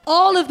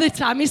all of the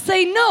time. He's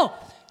saying, no,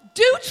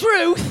 do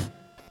truth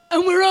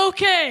and we're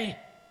okay.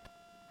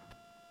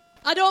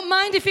 I don't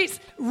mind if it's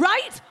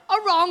right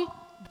or wrong.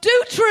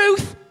 Do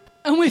truth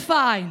and we're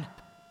fine.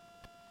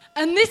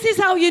 And this is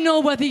how you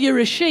know whether you're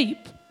a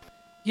sheep.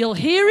 You'll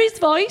hear his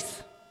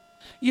voice.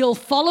 You'll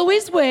follow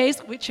his ways,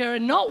 which are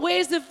not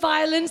ways of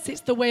violence.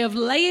 It's the way of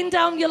laying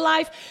down your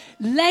life,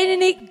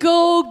 letting it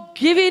go,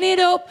 giving it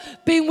up,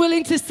 being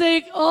willing to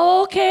say,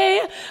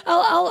 okay,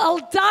 I'll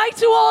die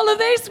to all of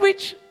this,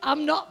 which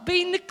I'm not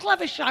being the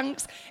clever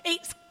shanks.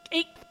 It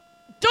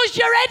does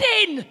your head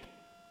in.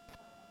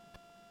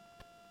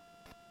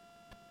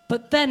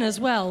 But then as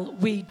well,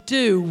 we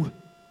do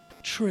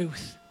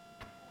truth.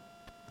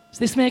 Is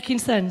this making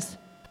sense?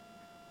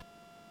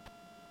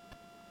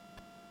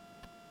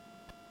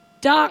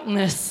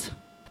 Darkness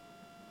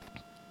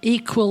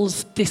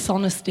equals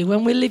dishonesty.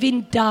 When we live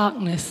in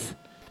darkness,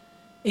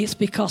 it's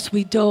because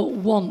we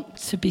don't want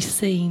to be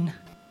seen.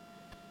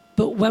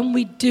 But when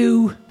we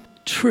do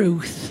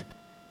truth,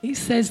 it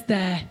says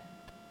there,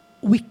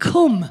 we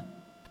come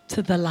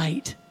to the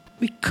light.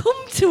 We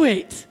come to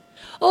it.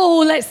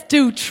 Oh, let's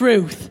do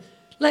truth.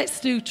 Let's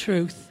do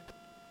truth.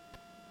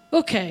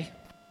 Okay,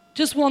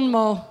 just one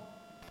more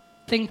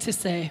thing to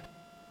say.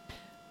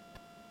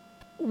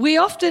 We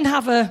often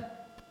have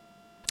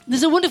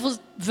there's a wonderful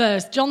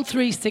verse, John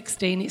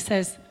 3:16. It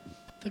says,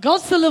 "For God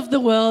so loved the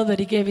world that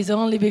he gave his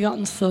only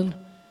begotten Son,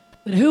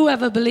 that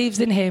whoever believes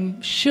in him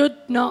should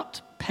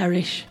not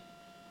perish,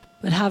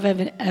 but have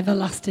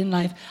everlasting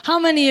life." How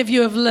many of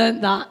you have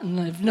learnt that and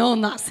have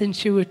known that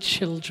since you were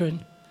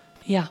children?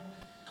 Yeah.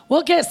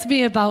 What gets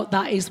me about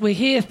that is we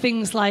hear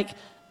things like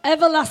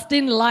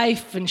everlasting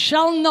life and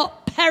shall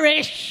not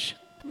perish.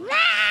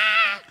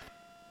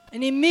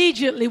 And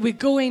immediately we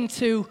go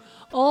into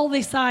all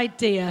this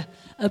idea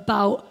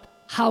about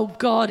how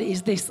God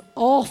is this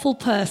awful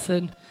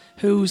person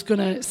who's going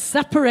to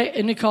separate,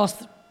 and of course,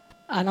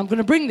 and I'm going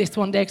to bring this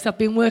one day because I've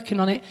been working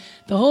on it,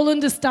 the whole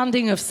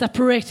understanding of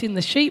separating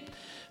the sheep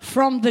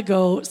from the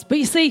goats. But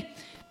you see,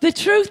 the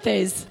truth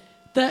is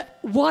that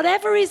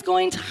whatever is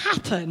going to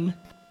happen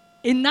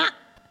in that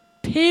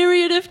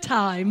period of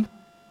time,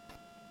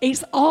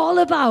 it's all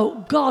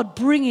about God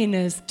bringing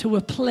us to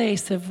a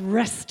place of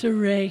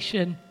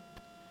restoration.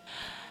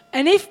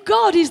 And if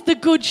God is the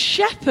good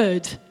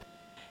shepherd,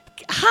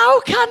 how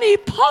can he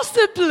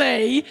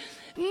possibly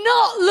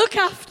not look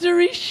after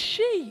his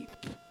sheep?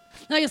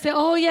 Now you say,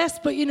 oh yes,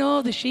 but you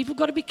know, the sheep have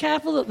got to be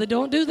careful that they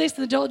don't do this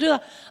and they don't do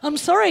that. I'm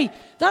sorry,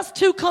 that's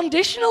too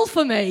conditional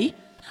for me.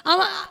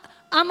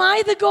 I'm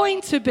either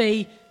going to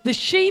be the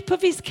sheep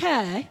of his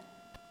care,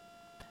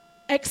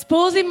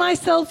 exposing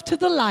myself to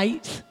the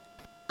light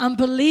and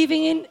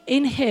believing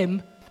in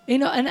him. You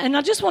know, and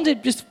I just want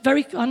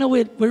to I know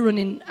we're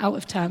running out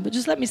of time, but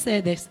just let me say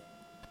this.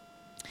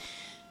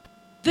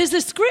 There's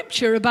a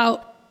scripture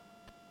about,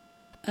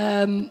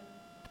 no,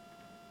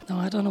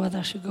 I don't know whether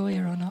I should go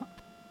here or not.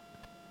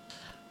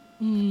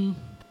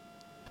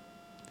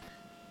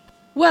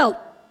 Well,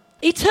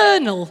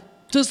 eternal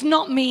does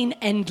not mean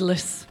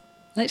endless.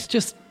 Let's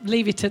just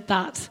leave it at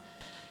that.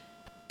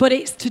 But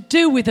it's to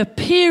do with a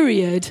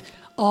period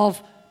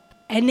of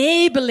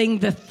enabling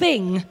the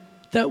thing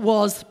that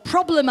was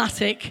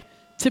problematic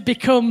to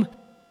become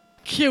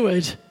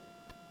cured.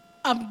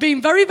 I'm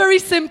being very, very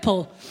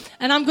simple,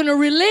 and I'm going to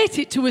relate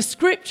it to a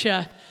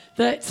scripture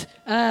that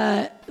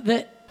I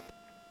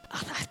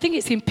think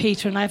it's in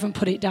Peter, and I haven't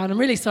put it down. I'm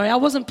really sorry. I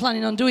wasn't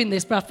planning on doing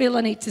this, but I feel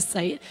I need to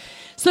say it.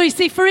 So you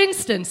see, for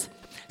instance,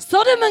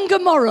 Sodom and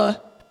Gomorrah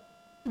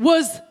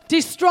was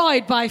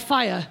destroyed by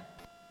fire,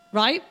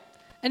 right?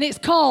 And it's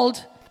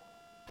called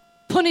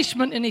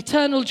punishment and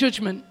eternal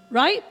judgment,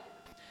 right?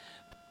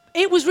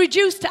 It was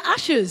reduced to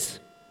ashes,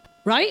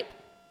 right?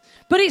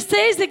 But it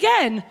says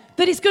again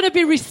that it's going to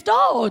be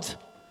restored.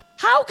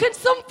 How can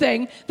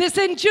something that's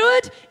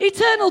endured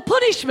eternal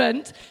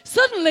punishment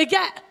suddenly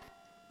get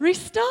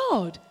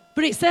restored?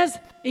 But it says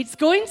it's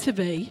going to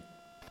be.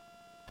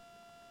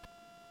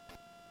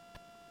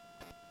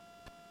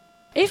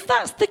 If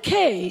that's the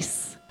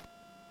case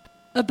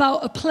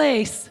about a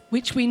place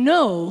which we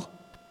know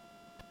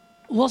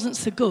wasn't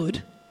so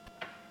good,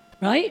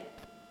 right?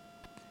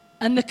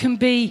 And there can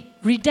be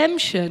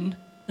redemption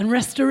and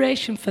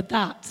restoration for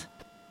that,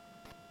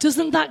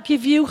 doesn't that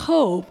give you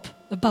hope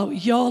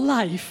about your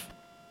life?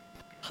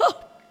 Huh.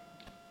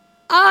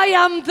 I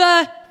am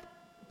the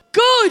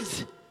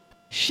good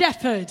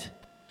shepherd.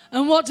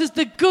 And what does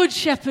the good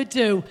shepherd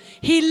do?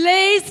 He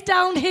lays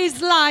down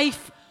his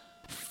life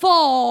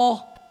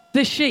for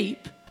the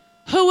sheep.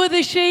 Who are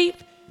the sheep?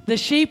 The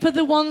sheep are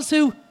the ones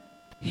who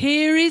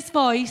hear his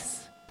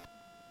voice,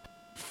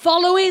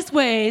 follow his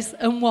ways,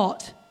 and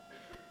what?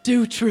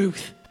 Do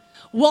truth.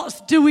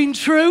 What's doing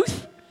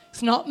truth?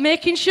 It's not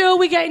making sure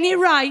we're getting it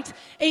right.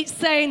 It's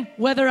saying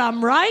whether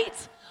I'm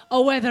right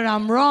or whether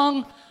I'm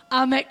wrong,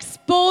 I'm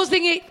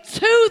exposing it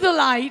to the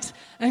light,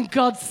 and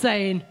God's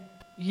saying,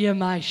 you're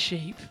my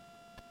sheep.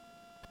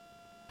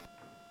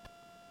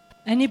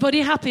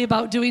 Anybody happy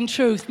about doing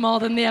truth more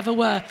than they ever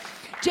were?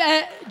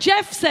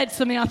 Jeff said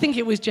something, I think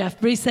it was Jeff,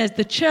 but he says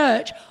the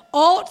church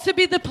ought to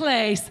be the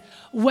place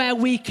where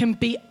we can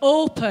be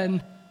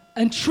open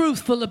and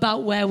truthful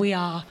about where we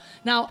are.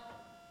 Now,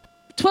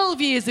 12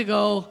 years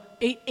ago,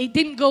 it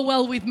didn't go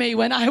well with me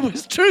when I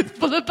was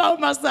truthful about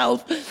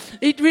myself.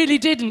 It really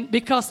didn't,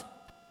 because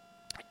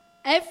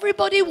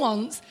everybody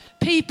wants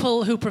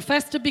people who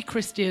profess to be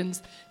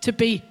Christians to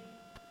be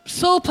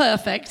so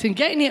perfect and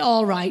getting it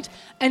all right,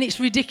 and it's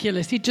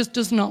ridiculous. It just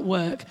does not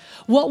work.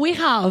 What we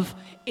have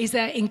is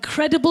an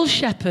incredible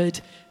shepherd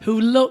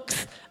who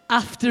looks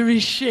after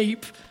his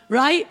sheep,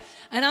 right?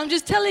 And I'm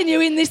just telling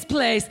you, in this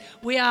place,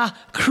 we are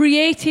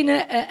creating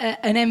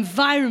an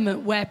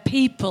environment where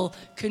people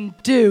can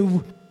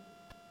do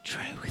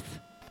truth.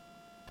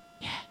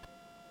 Yeah.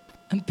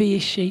 And be a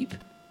sheep.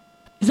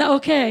 Is that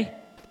okay?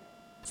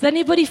 Does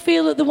anybody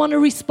feel that they want to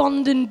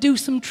respond and do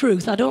some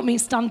truth? I don't mean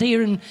stand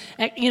here and,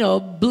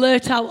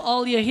 blurt out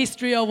all your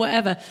history or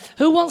whatever.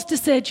 Who wants to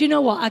say, do you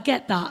know what? I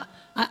get that.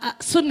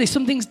 Suddenly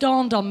something's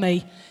dawned on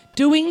me.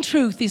 Doing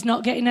truth is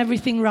not getting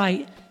everything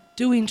right.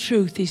 Doing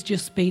truth is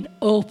just being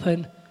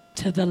open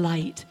to the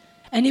light.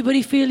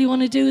 Anybody feel you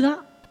want to do that?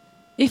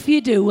 If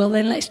you do, well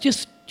then let's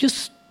just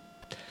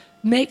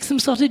make some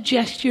sort of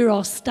gesture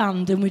or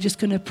stand, and we're just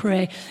going to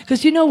pray.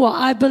 Because you know what?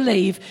 I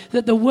believe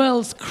that the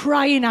world's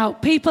crying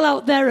out. People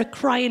out there are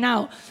crying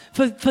out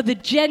for the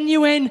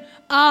genuine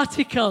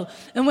article.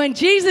 And when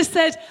Jesus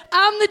said,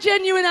 I'm the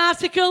genuine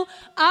article,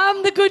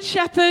 I'm the good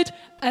shepherd,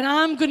 and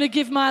I'm going to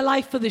give my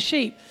life for the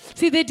sheep.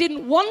 See, they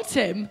didn't want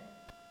him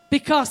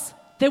because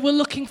they were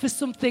looking for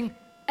something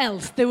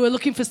else. They were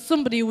looking for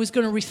somebody who was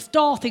going to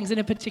restore things in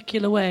a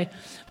particular way.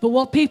 But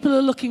what people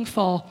are looking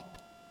for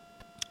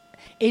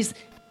is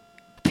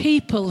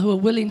people who are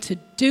willing to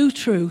do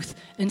truth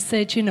and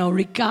say,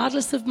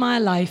 regardless of my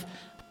life,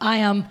 I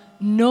am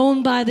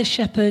known by the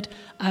shepherd,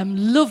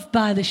 I'm loved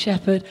by the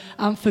shepherd,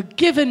 I'm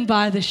forgiven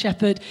by the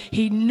shepherd,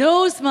 he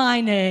knows my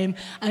name,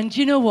 and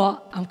you know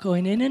what? I'm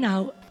going in and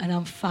out and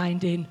I'm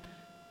finding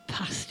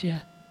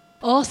pasture.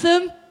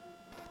 Awesome?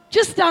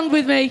 Just stand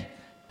with me.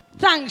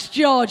 Thanks,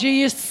 Georgie.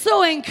 You're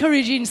so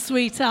encouraging,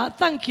 sweetheart.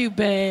 Thank you,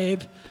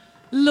 babe.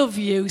 Love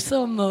you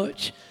so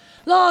much.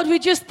 Lord, we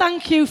just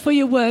thank you for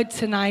your word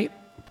tonight.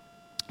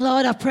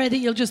 Lord, I pray that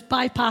you'll just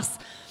bypass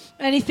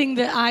anything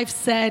that I've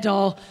said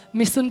or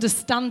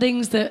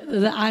misunderstandings that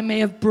I may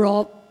have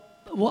brought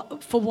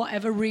for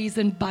whatever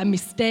reason, by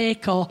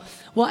mistake or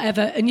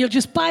whatever, and you'll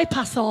just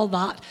bypass all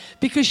that,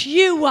 because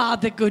you are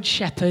the good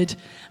shepherd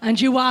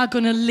and you are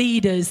going to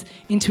lead us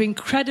into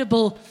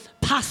incredible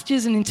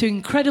pastures and into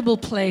incredible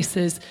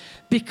places,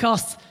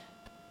 because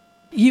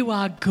you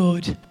are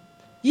good.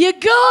 You're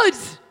good!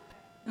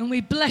 And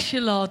we bless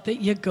you, Lord,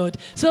 that you're good.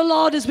 So,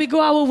 Lord, as we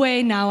go our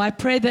way now, I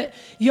pray that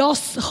your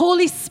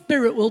Holy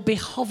Spirit will be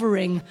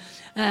hovering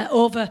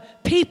over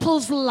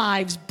people's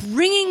lives,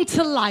 bringing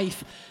to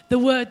life the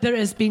word that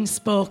has been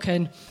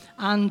spoken.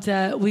 And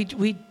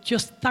we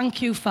just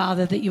thank you,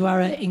 Father, that you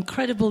are an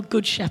incredible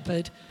good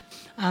shepherd.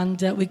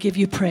 And we give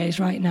you praise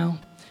right now.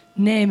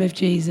 Name of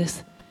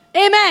Jesus.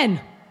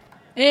 Amen.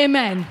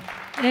 Amen.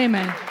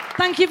 Amen.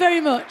 Thank you very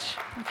much.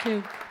 Thank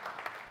you.